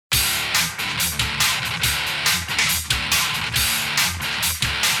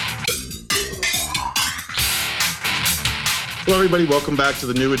Hello, everybody. Welcome back to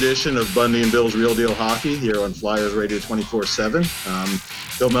the new edition of Bundy and Bill's Real Deal Hockey here on Flyers Radio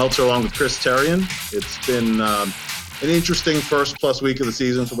 24/7. Bill Meltzer along with Chris Terrian. It's been an interesting first plus week of the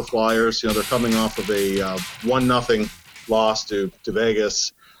season for the Flyers. You know, they're coming off of a 1-0 loss to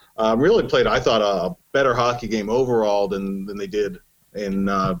Vegas. Really played, I thought, a better hockey game overall than they did in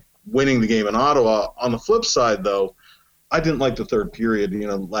winning the game in Ottawa. On the flip side, though, I didn't like the third period,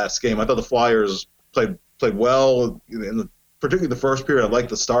 last game. I thought the Flyers played well particularly the first period. I liked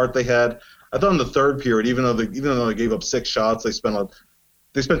the start they had. I thought in the third period, even though they gave up 6 shots, they spent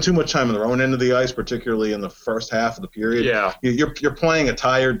too much time on their own end of the ice, particularly in the first half of the period. Yeah, you're playing a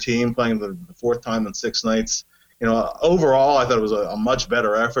tired team, playing the fourth time in 6 nights. Overall, I thought it was a much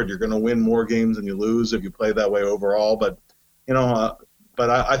better effort. You're going to win more games than you lose if you play that way overall. But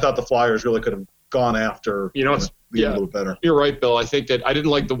I thought the Flyers really could have gone after. A little better. You're right, Bill. I think that I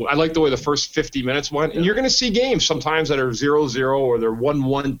like the way the first 50 minutes went. And you're going to see games sometimes that are 0-0 or they're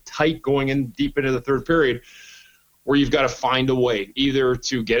 1-1 tight going in deep into the third period where you've got to find a way either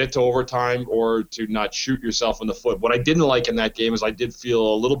to get it to overtime or to not shoot yourself in the foot. What I didn't like in that game is I did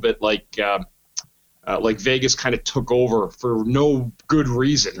feel a little bit like Vegas kind of took over for no good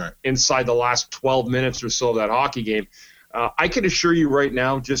reason inside the last 12 minutes or so of that hockey game. I can assure you right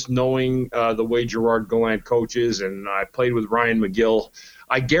now, just knowing the way Gerard Gallant coaches, and I played with Ryan McGill,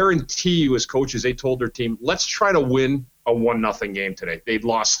 I guarantee you as coaches, they told their team, let's try to win a 1-0 game today. They'd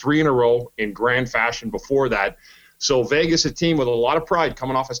lost 3 in a row in grand fashion before that. So Vegas, a team with a lot of pride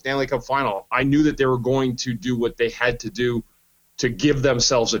coming off a Stanley Cup final, I knew that they were going to do what they had to do to give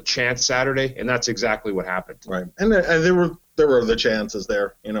themselves a chance Saturday, and that's exactly what happened. Right, and there were the chances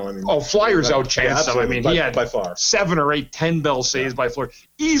there. Flyers outchanced him. I mean, he had by far 7 or 8 10-bell saves by Fleury.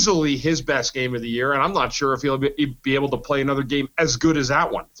 Easily his best game of the year, and I'm not sure if he'll be able to play another game as good as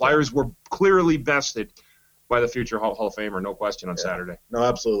that one. Flyers were clearly bested by the future Hall of Famer, no question, on Saturday. No,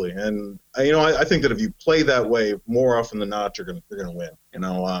 absolutely. And, I think that if you play that way more often than not, you're gonna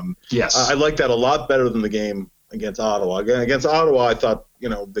win. Yes. I like that a lot better than the game against Ottawa. Against Ottawa, I thought,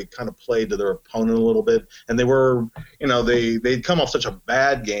 they kind of played to their opponent a little bit, and they were, they'd come off such a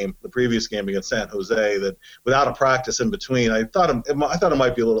bad game, the previous game against San Jose, that without a practice in between, I thought it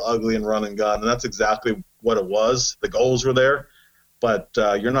might be a little ugly and run and gun, and that's exactly what it was. The goals were there, but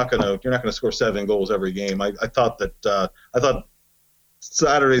you're not gonna score 7 goals every game. I thought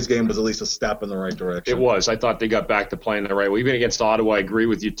Saturday's game was at least a step in the right direction. It was. I thought they got back to playing the right way. Even against Ottawa, I agree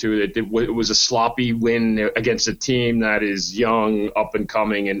with you, too, that it was a sloppy win against a team that is young, up and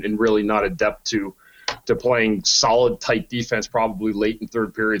coming, and really not adept to playing solid, tight defense probably late in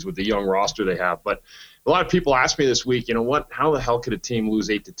third periods with the young roster they have. But a lot of people ask me this week, how the hell could a team lose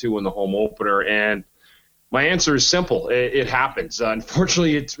 8-2 in the home opener? And my answer is simple. It happens.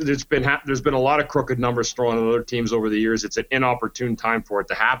 Unfortunately, there's been a lot of crooked numbers thrown at other teams over the years. It's an inopportune time for it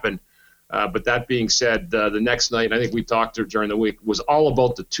to happen. But that being said, the next night, and I think we talked during the week, was all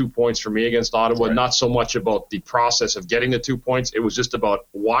about the 2 points for me against Ottawa, not so much about the process of getting the 2 points. It was just about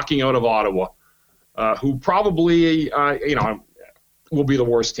walking out of Ottawa, who probably, will be the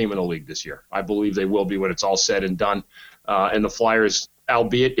worst team in the league this year. I believe they will be when it's all said and done. And the Flyers,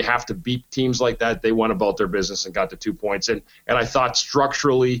 albeit you have to beat teams like that, they went about their business and got the 2 points. And I thought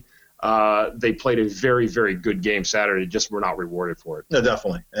structurally they played a very, very good game Saturday, just were not rewarded for it. No,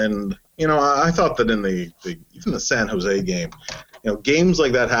 definitely. And, I thought that in even the San Jose game, games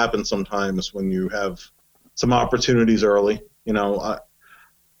like that happen sometimes when you have some opportunities early. I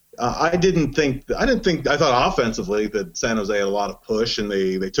thought offensively that San Jose had a lot of push, and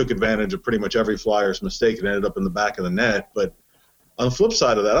they took advantage of pretty much every Flyers mistake and ended up in the back of the net. But on the flip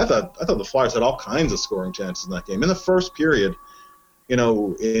side of that, I thought the Flyers had all kinds of scoring chances in that game. In the first period, in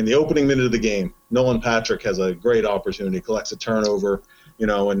the opening minute of the game, Nolan Patrick has a great opportunity, collects a turnover,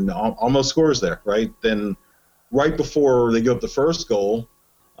 and almost scores there, right? Then right before they give up the first goal,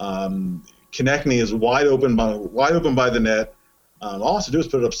 Konechny is wide open by the net. All he has to do is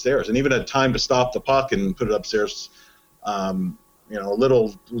put it upstairs, and even had time to stop the puck and put it upstairs.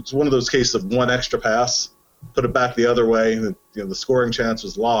 It's one of those cases of one extra pass, put it back the other way. The scoring chance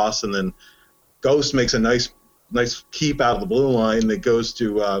was lost, and then Ghost makes a nice keep out of the blue line that goes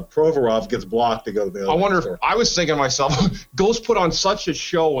to Provorov, gets blocked to go to the other. I wonder if I was thinking to myself, Ghost put on such a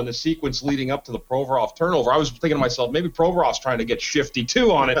show in the sequence leading up to the Provorov turnover. I was thinking to myself, maybe Provorov's trying to get shifty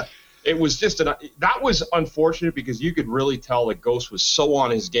too on it. It was that was unfortunate because you could really tell that Ghost was so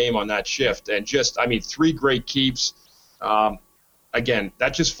on his game on that shift, and 3 great keeps. Again,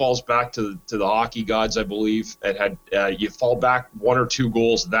 that just falls back to the hockey gods, I believe. It had you fall back 1 or 2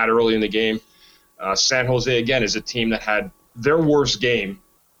 goals that early in the game. San Jose again is a team that had their worst game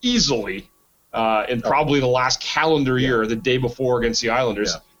easily in probably the last calendar year, the day before against the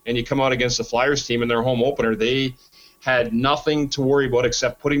Islanders, and you come out against the Flyers team in their home opener. They had nothing to worry about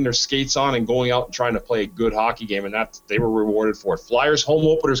except putting their skates on and going out and trying to play a good hockey game, and they were rewarded for it. Flyers home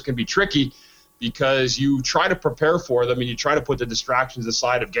openers can be tricky because you try to prepare for them and you try to put the distractions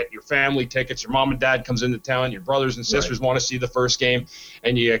aside of getting your family tickets. Your mom and dad comes into town, your brothers and sisters want to see the first game,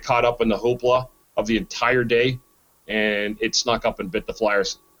 and you get caught up in the hoopla of the entire day, and it snuck up and bit the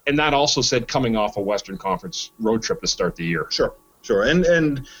Flyers. And that also said coming off a Western Conference road trip to start the year. Sure. And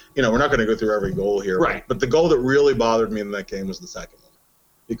we're not going to go through every goal here. Right. But the goal that really bothered me in that game was the second one,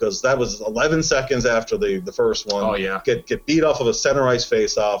 because that was 11 seconds after the first one. Oh, yeah. Get beat off of a center ice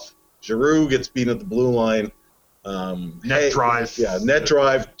face-off. Giroux gets beaten at the blue line. Net drive. Yeah, net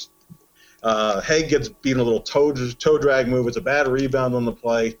drive. Haig gets beaten a little toe drag move. It's a bad rebound on the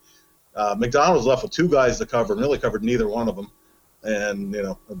play. McDonald's left with two guys to cover and really covered neither one of them. And,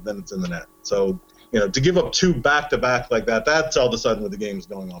 then it's in the net. So, to give up two back-to-back like that, that's all of a sudden where the game's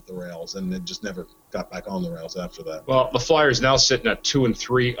going off the rails, and it just never got back on the rails after that. Well, the Flyers now sitting at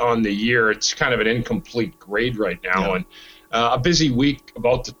 2-3 on the year. It's kind of an incomplete grade right now, and a busy week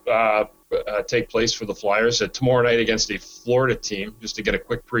about to take place for the Flyers. Tomorrow night against a Florida team, just to get a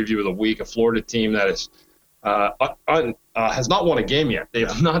quick preview of the week, a Florida team that is has not won a game yet. They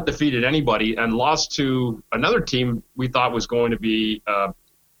have not defeated anybody and lost to another team we thought was going to be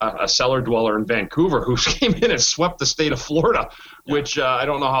a cellar dweller in Vancouver, who came in and swept the state of Florida, which I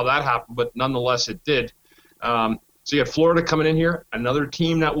don't know how that happened, but nonetheless it did. So you have Florida coming in here, another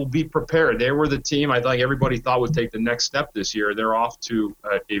team that will be prepared. They were the team I think everybody thought would take the next step this year. They're off to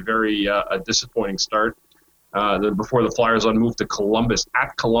a very disappointing start. Before the Flyers on move to Columbus,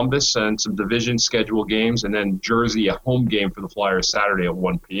 and some division schedule games, and then Jersey, a home game for the Flyers Saturday at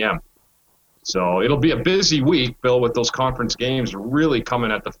 1 p.m. So it'll be a busy week, Bill, with those conference games really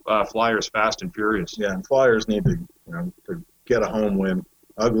coming at the Flyers fast and furious. Yeah, and Flyers need to get a home win,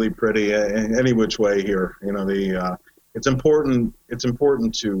 ugly, pretty, any which way here. It's important. It's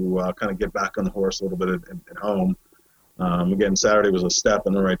important to kind of get back on the horse a little bit at home. Again, Saturday was a step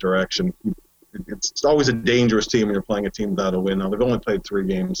in the right direction. It's always a dangerous team when you're playing a team without a win. Now, they've only played 3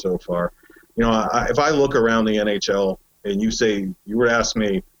 games so far. If I look around the NHL and you were to ask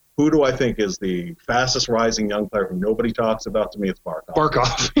me, who do I think is the fastest rising young player who nobody talks about, to me, it's Barkov.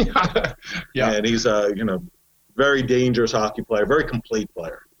 Barkov. Yeah. And he's a, very dangerous hockey player, very complete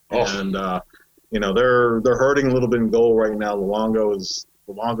player. Oh. And, they're hurting a little bit in goal right now. Luongo's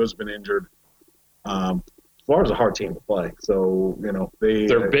been injured. Florida's a hard team to play. So,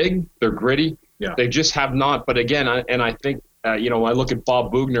 they're big, they're gritty. Yeah. They just have not. But again, I think, I look at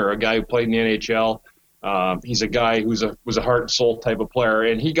Bob Bugner, a guy who played in the NHL. He's a guy was a heart and soul type of player,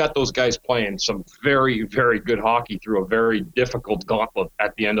 and he got those guys playing some very, very good hockey through a very difficult gauntlet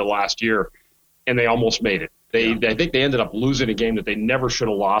at the end of last year, and they almost made it. I think they ended up losing a game that they never should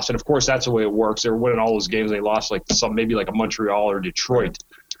have lost, and of course that's the way it works. They were winning all those games, they lost maybe like a Montreal or Detroit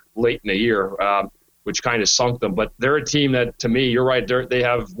late in the year, which kind of sunk them. But they're a team that, to me, you're right, they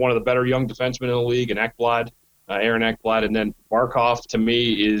have one of the better young defensemen in the league, and Aaron Ekblad, and then Barkov, to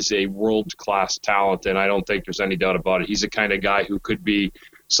me, is a world-class talent, and I don't think there's any doubt about it. He's the kind of guy who could be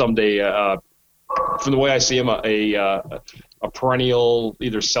someday, from the way I see him, a perennial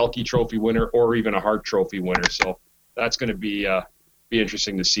either Selke Trophy winner or even a Hart Trophy winner. So that's going to be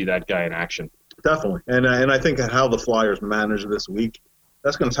interesting to see that guy in action. Definitely, and I think how the Flyers manage this week,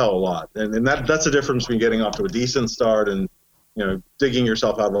 that's going to tell a lot, and that's the difference between getting off to a decent start and digging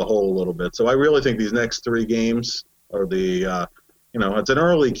yourself out of a hole a little bit. So I really think these next 3 games are it's an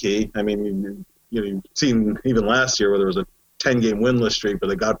early key. I mean, you've seen even last year where there was a 10-game winless streak, but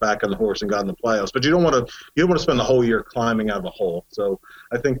they got back on the horse and got in the playoffs. But you don't want to spend the whole year climbing out of a hole. So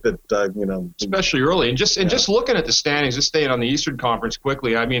I think that especially early, and just looking at the standings, just staying on the Eastern Conference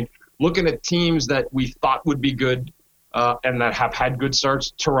quickly. I mean, looking at teams that we thought would be good and that have had good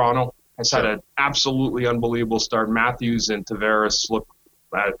starts. Toronto has had an absolutely unbelievable start. Matthews and Tavares look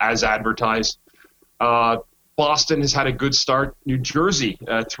as advertised. Boston has had a good start. New Jersey,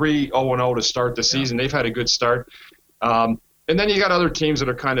 3-0-0 to start the season. They've had a good start. And then you got other teams that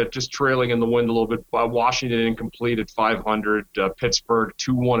are kind of just trailing in the wind a little bit. Washington incomplete at 500. Pittsburgh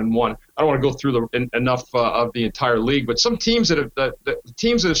 2-1-1. I don't want to go through enough of the entire league, but some teams that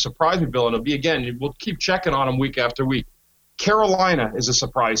have surprised me, Bill, and it'll be, again, we'll keep checking on them week after week. Carolina is a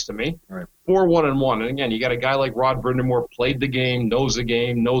surprise to me. Right. 4-1-1. And again, you got a guy like Rod Brindamore, played the game, knows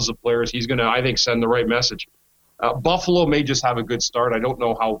the players. He's going to, I think, send the right message. Buffalo may just have a good start. I don't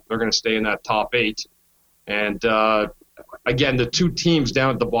know how they're going to stay in that top 8. And again, the 2 teams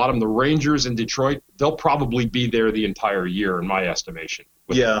down at the bottom, the Rangers and Detroit, they'll probably be there the entire year, in my estimation,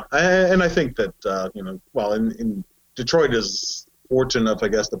 Yeah, and I think that in Detroit is fortunate enough, I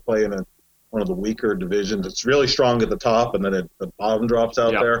guess, to play in one of the weaker divisions. It's really strong at the top, and then the bottom drops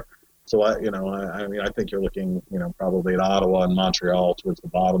out there. So I think you're looking, probably at Ottawa and Montreal towards the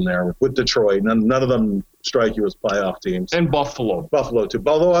bottom there with Detroit. None of them strike you as playoff teams. And Buffalo too.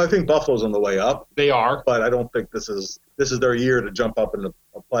 Although I think Buffalo's on the way up. They are, but I don't think this is their year to jump up in a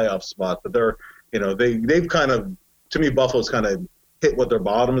playoff spot. But they're, they've kind of, to me, Buffalo's kind of hit what their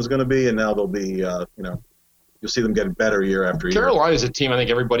bottom is going to be, and now they'll be, you'll see them getting better year after year. Carolina is a team I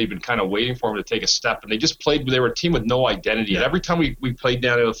think everybody had been kind of waiting for them to take a step, and they just played. They were a team with no identity. And every time we played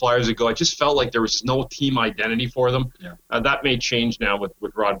down to the Flyers ago, I just felt like there was no team identity for them. Yeah. That may change now with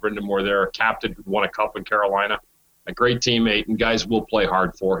Rod Brind'Amour there, a captain who won a cup in Carolina, a great teammate, and guys will play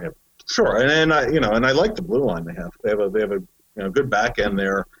hard for him. Sure, and I like the blue line they have. They have a good back end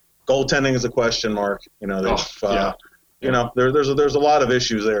there. Goaltending is a question mark. There's a lot of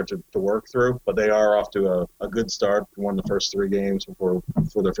issues there to work through, but they are off to a good start. Won the first 3 games before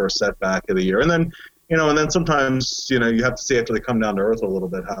their first setback of the year, and then sometimes you have to see after they come down to earth a little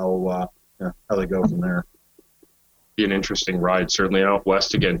bit how they go from there. Be an interesting ride, certainly out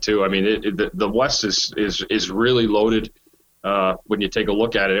west again too. I mean, the West is really loaded. When you take a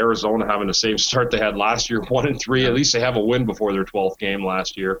look at it, Arizona having the same start they had last year, 1-3. At least they have a win before their 12th game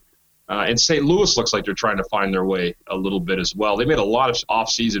last year. And St. Louis looks like they're trying to find their way a little bit as well. They made a lot of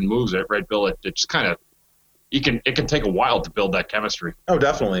off-season moves, right, Bill? It just kind of it can take a while to build that chemistry. Oh,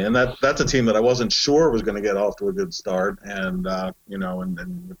 definitely, and that's a team that I wasn't sure was going to get off to a good start, and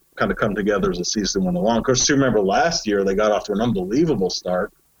and kind of come together as the season went along. Of course, you remember last year they got off to an unbelievable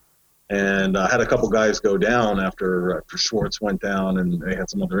start, and had a couple guys go down after Schwartz went down, and they had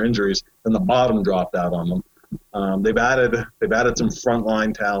some other injuries, and the bottom dropped out on them. They've added some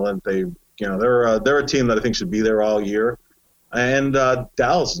frontline talent. They're a team that I think should be there all year, and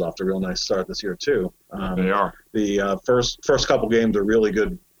Dallas is off to a real nice start this year too. They are. The first couple games are really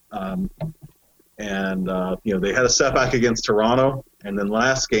good, and they had a setback against Toronto, and then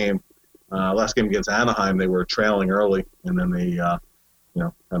last game against Anaheim they were trailing early, and then they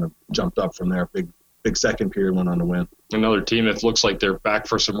kind of jumped up from there. Big second period, went on to win. Another team that looks like they're back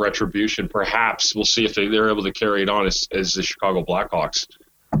for some retribution. Perhaps we'll see if they're able to carry it on as the Chicago Blackhawks.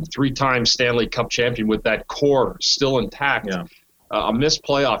 3-time Stanley Cup champion with that core still intact. Yeah. A missed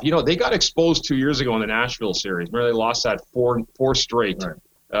playoff. They got exposed 2 years ago in the Nashville series. Remember they lost that four straight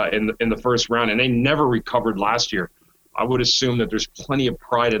in the first round, and they never recovered last year. I would assume that there's plenty of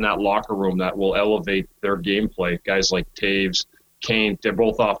pride in that locker room that will elevate their gameplay. Guys like Taves, Kane, they're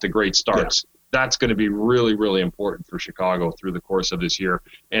both off to great starts. Yeah. That's going to be really, really important for Chicago through the course of this year.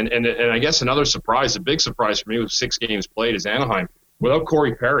 And I guess another surprise, a big surprise for me with 6 games played is Anaheim without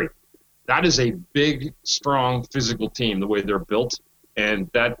Corey Perry. That is a big, strong, physical team, the way they're built.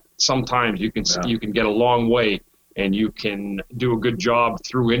 And that sometimes you can get a long way and you can do a good job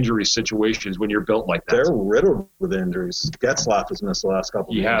through injury situations when you're built like that. They're riddled with injuries. Getzlaf has missed the last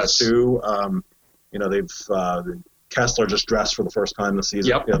couple of games too. They've Kessler just dressed for the first time this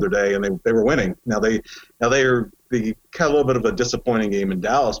season the other day, and they were winning. They had a little bit of a disappointing game in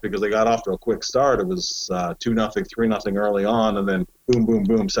Dallas because they got off to a quick start. It was 2-0, 3-0 early on, and then boom, boom,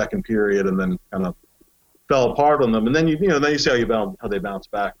 boom, second period, and then kind of fell apart on them. And then you see how they bounce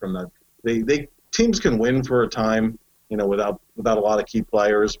back from that. Teams can win for a time, without a lot of key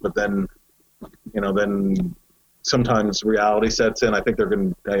players, but then sometimes reality sets in. I think I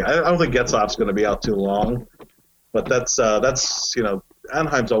don't think Getzlaf's going to be out too long. But that's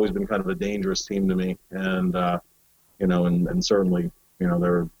Anaheim's always been kind of a dangerous team to me, and and certainly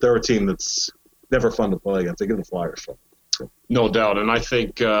they're a team that's never fun to play against. They give the Flyers fun. No doubt, and I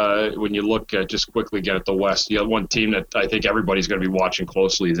think when you look at just quickly again at the West, the other one team that I think everybody's going to be watching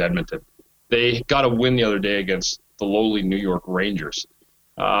closely is Edmonton. They got a win the other day against the lowly New York Rangers.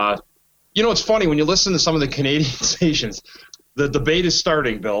 It's funny when you listen to some of the Canadian stations. The debate is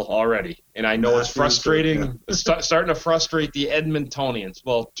starting, Bill, already, and I know it's frustrating. It's starting to frustrate the Edmontonians.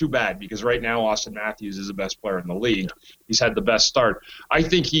 Well, too bad, because right now Austin Matthews is the best player in the league. Yeah. He's had the best start. I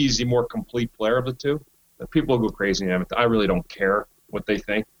think he's the more complete player of the two. People go crazy in Edmonton. I really don't care what they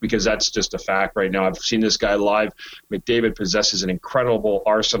think, because that's just a fact right now. I've seen this guy live. McDavid possesses an incredible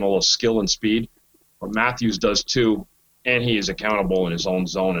arsenal of skill and speed, but Matthews does too, and he is accountable in his own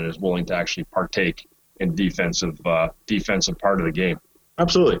zone and is willing to actually partake in defensive part of the game.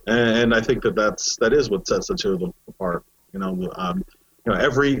 Absolutely, and I think that is what sets the two of them apart.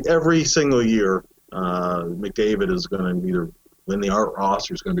 Every single year, McDavid is going to either win the Art Ross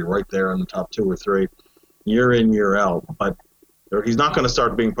or he's going to be right there in the top 2 or 3, year in, year out. But he's not going to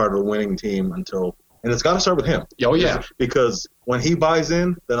start being part of a winning team until And it's got to start with him. Oh, yeah. Because when he buys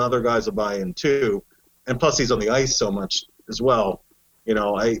in, then other guys will buy in too. And plus, he's on the ice so much as well. You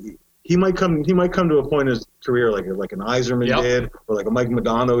know, he might come to a point in his career like an Yzerman did, or like a Mike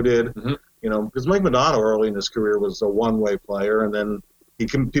Modano did. Mm-hmm. You know, because Mike Modano early in his career was a one-way player, and then he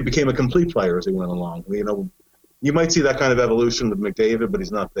became a complete player as he went along. You know, you might see that kind of evolution with McDavid, but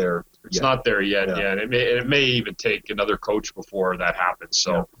he's not there. It's not there yet. Yeah, and it may even take another coach before that happens.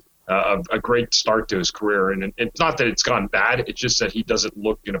 So. A great start to his career, and it's not that it's gone bad. It's just that he doesn't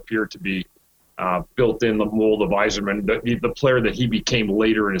look and appear to be built in the mold of Yzerman, the player that he became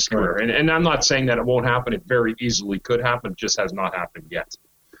later in his career. Right. And I'm not saying that it won't happen. It very easily could happen. It just has not happened yet.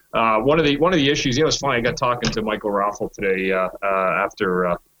 One of the issues, you know, it's funny. I got talking to Michael Raffle today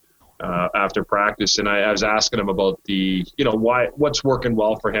after practice, and I was asking him about what's working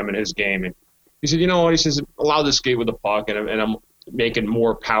well for him in his game, and he said, he says, allow this skate with the puck, and I'm making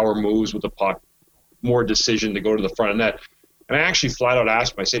more power moves with the puck, more decision to go to the front of net. And I actually flat out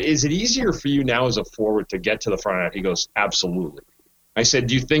asked him, I said, is it easier for you now as a forward to get to the front of net? He goes, absolutely. I said,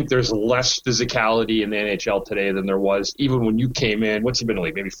 do you think there's less physicality in the NHL today than there was even when you came in? What's he been in the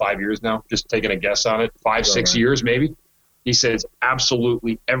league? Maybe 5 years now? Just taking a guess on it. 5-6 years maybe? He says,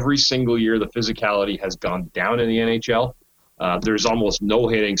 absolutely. Every single year the physicality has gone down in the NHL. There's almost no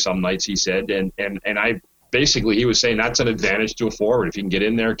hitting some nights, he said. And I basically, he was saying that's an advantage to a forward. If you can get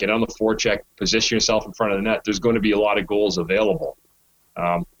in there, get on the forecheck, position yourself in front of the net, there's going to be a lot of goals available.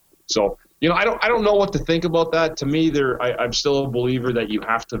 So, I don't know what to think about that. To me, I'm still a believer that you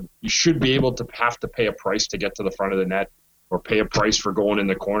should be able to have to pay a price to get to the front of the net, or pay a price for going in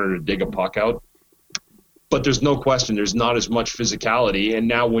the corner to dig a puck out. But there's no question there's not as much physicality. And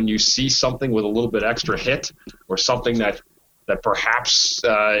now when you see something with a little bit extra hit, or something that perhaps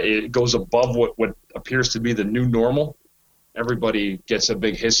it goes above what appears to be the new normal, everybody gets a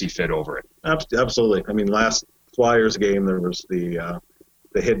big hissy fit over it. Absolutely. I mean, last Flyers game, there was the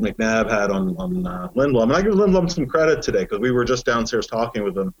hit McNabb had on Lindblom. And I give Lindblom some credit today, because we were just downstairs talking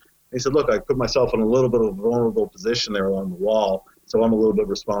with him. He said, look, I put myself in a little bit of a vulnerable position there along the wall, so I'm a little bit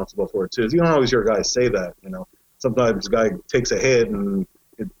responsible for it too. You don't always hear guys say that. Sometimes a guy takes a hit and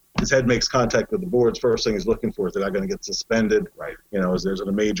his head makes contact with the boards. First thing he's looking for is the guy going to get suspended. Right. Is there's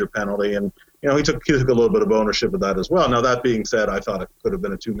a major penalty, and he took a little bit of ownership of that as well. Now that being said, I thought it could have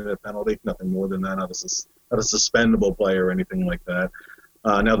been a 2-minute penalty, nothing more than that. Not a suspendable play or anything like that.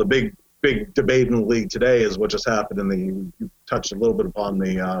 Now the big debate in the league today is what just happened you touched a little bit upon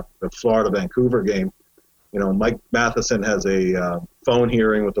the Florida Vancouver game. Mike Matheson has a phone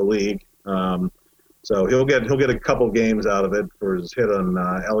hearing with the league. So he'll get a couple games out of it for his hit on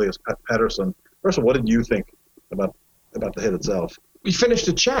Elias Pettersson. First of all, what did you think about the hit itself? He finished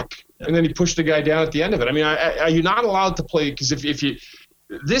a check, and then he pushed the guy down at the end of it. I mean, are you not allowed to play? Because if you,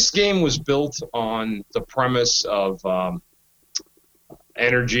 this game was built on the premise of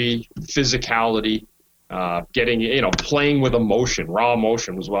energy, physicality, playing with emotion. Raw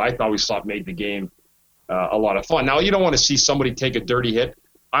emotion was what I thought made the game a lot of fun. Now, you don't want to see somebody take a dirty hit.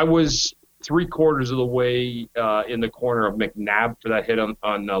 I was 3/4 of the way in the corner of McNabb for that hit on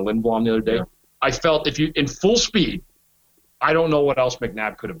Lindblom the other day. Yeah. I felt in full speed, I don't know what else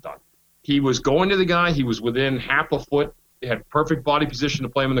McNabb could have done. He was going to the guy. He was within half a foot. He had perfect body position to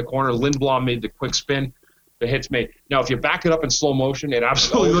play him in the corner. Lindblom made the quick spin. The hit's made. Now, if you back it up in slow motion, it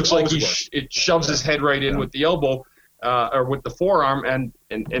absolutely looks like it shoves his head right in with the elbow or with the forearm, and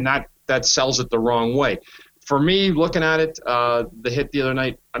that sells it the wrong way. For me, looking at it, the hit the other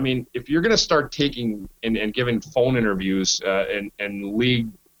night, I mean, if you're going to start taking and giving phone interviews and league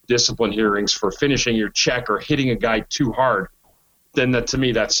discipline hearings for finishing your check or hitting a guy too hard, then to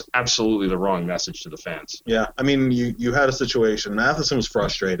me, that's absolutely the wrong message to the fans. Yeah, I mean, you had a situation. Matheson was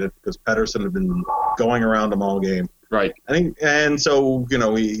frustrated because Pettersson had been going around him all game. Right. And so,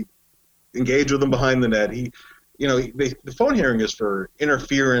 he engaged with him behind the net. The phone hearing is for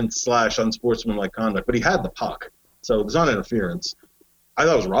interference / unsportsmanlike conduct, but he had the puck, so there's not interference. I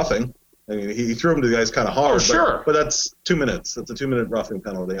thought it was roughing. I mean, he threw him to the guys kind of hard. Oh, sure. But that's 2 minutes. That's a 2-minute roughing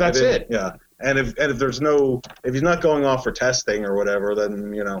penalty. That's it. Yeah. And if he's not going off for testing or whatever,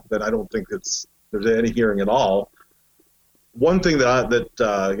 then I don't think there's any hearing at all. One thing that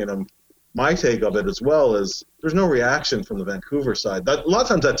my take of it as well is there's no reaction from the Vancouver side. That a lot of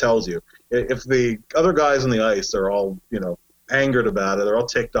times that tells you if the other guys on the ice are all angered about it, they're all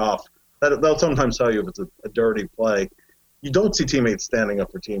ticked off. That'll sometimes tell you if it's a dirty play. You don't see teammates standing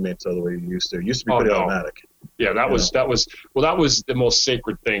up for teammates the way you used to. It used to be pretty automatic. Yeah, that was the most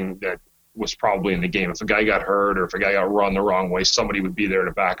sacred thing that was probably in the game. If a guy got hurt or if a guy got run the wrong way, somebody would be there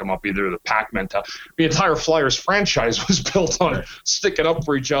to back him up, either the pack mentality. The entire Flyers franchise was built on sticking up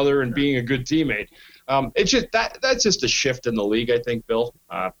for each other and being a good teammate. It's just that's just a shift in the league, I think, Bill.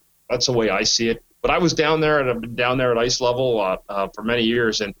 That's the way I see it. But I was down there, and I've been down there at ice level for many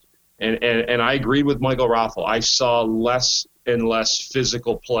years, and I agreed with Michael Raffel. I saw less and less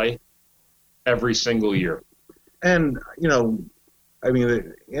physical play every single year. And, I mean,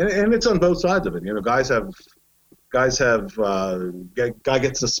 and it's on both sides of it. Guy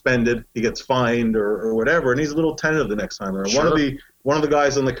gets suspended, he gets fined or whatever, and he's a little tentative the next time. Sure. One of the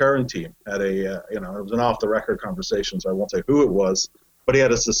guys on the current team had it was an off the record conversation, so I won't say who it was, but he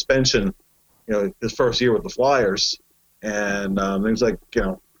had a suspension, his first year with the Flyers, and he was like,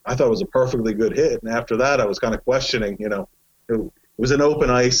 I thought it was a perfectly good hit, and after that I was kind of questioning, it was an open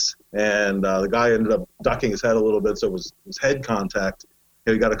ice, and the guy ended up ducking his head a little bit, so it was head contact.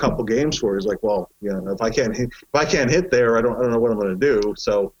 He got a couple games for it. He's like, well, if I can't hit there, I don't know what I'm going to do.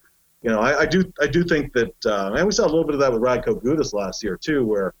 So, I do think that, and we saw a little bit of that with Radko Gudas last year too,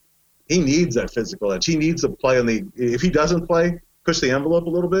 where he needs that physical edge. He needs to play if he doesn't play, push the envelope a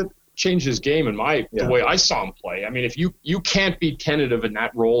little bit. Change his game the way I saw him play. I mean, if you can't be tentative in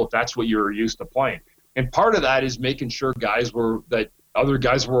that role, if that's what you're used to playing. And part of that is making sure other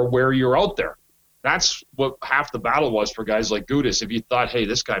guys were aware you're out there. That's what half the battle was for guys like Gudas. If you thought, hey,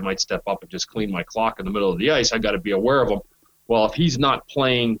 this guy might step up and just clean my clock in the middle of the ice, I got to be aware of him. Well, if he's not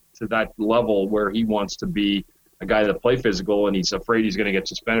playing to that level where he wants to be a guy that play physical and he's afraid he's going to get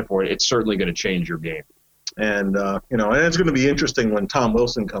suspended for it, it's certainly going to change your game. And, and it's going to be interesting when Tom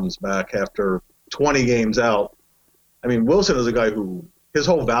Wilson comes back after 20 games out. I mean, Wilson is a guy who his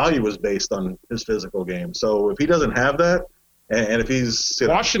whole value is based on his physical game. So if he doesn't have that, and if he's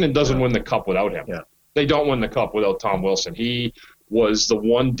Washington doesn't win the cup without him. Yeah. They don't win the cup without Tom Wilson. He was the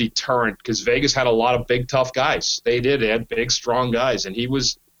one deterrent because Vegas had a lot of big, tough guys. They had big, strong guys, and he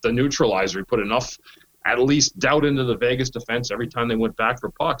was the neutralizer. He put enough, at least, doubt into the Vegas defense every time they went back for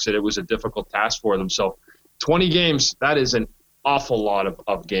pucks, and it was a difficult task for them. So 20 games, that is an awful lot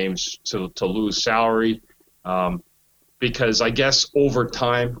of games to lose salary. Because I guess over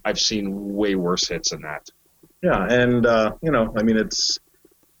time I've seen way worse hits than that. Yeah, and I mean, it's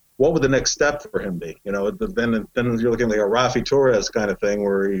what would the next step for him be? Then you're looking like a Rafi Torres kind of thing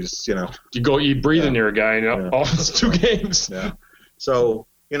where he's you breathe in near a guy, it's 2 games. Yeah, so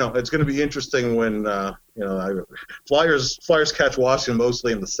it's going to be interesting when Flyers catch Washington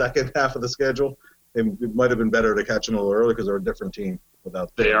mostly in the second half of the schedule. It might have been better to catch them a little early because they're a different team.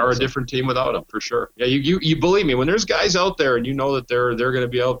 They are a different team without him, for sure. Yeah, you believe me, when there's guys out there and that they're going to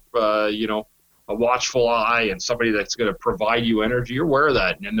be out, a watchful eye and somebody that's going to provide you energy, you're aware of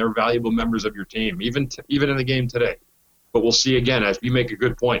that, and they're valuable members of your team, even in the game today. But we'll see again, as you make a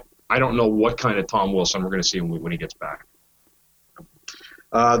good point. I don't know what kind of Tom Wilson we're going to see when he gets back.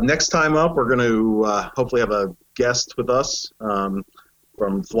 Next time up, we're going to hopefully have a guest with us.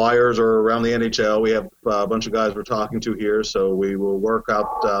 From Flyers or around the NHL. We have a bunch of guys we're talking to here, so we will work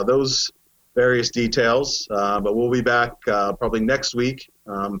out those various details. But we'll be back probably next week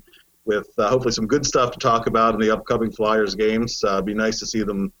with hopefully some good stuff to talk about in the upcoming Flyers games. It'd be nice to see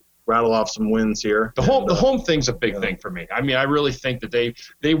them rattle off some wins here. The home thing's a big thing for me. I mean, I really think that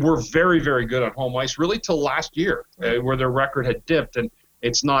they were very, very good on home ice, really till last year, where their record had dipped, and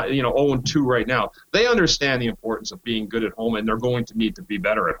it's not 0-2 right now. They understand the importance of being good at home, and they're going to need to be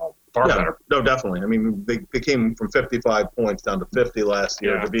better at home. Far better. No, definitely. I mean, they came from 55 points down to 50 last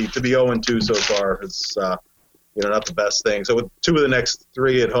year. To be 0-2 so far is not the best thing. So with 2 of the next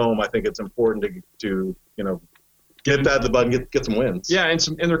 3 at home, I think it's important to get that to the button, get some wins. Yeah, and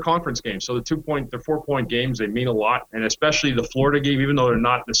in their conference games. So the 4-point games, they mean a lot, and especially the Florida game, even though they're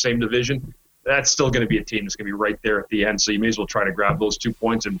not in the same division. That's still going to be a team that's going to be right there at the end. So you may as well try to grab those 2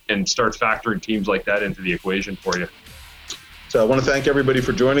 points and start factoring teams like that into the equation for you. So I want to thank everybody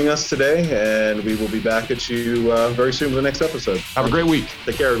for joining us today, and we will be back at you very soon with the next episode. Have a great week.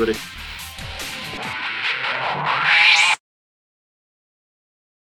 Take care, everybody.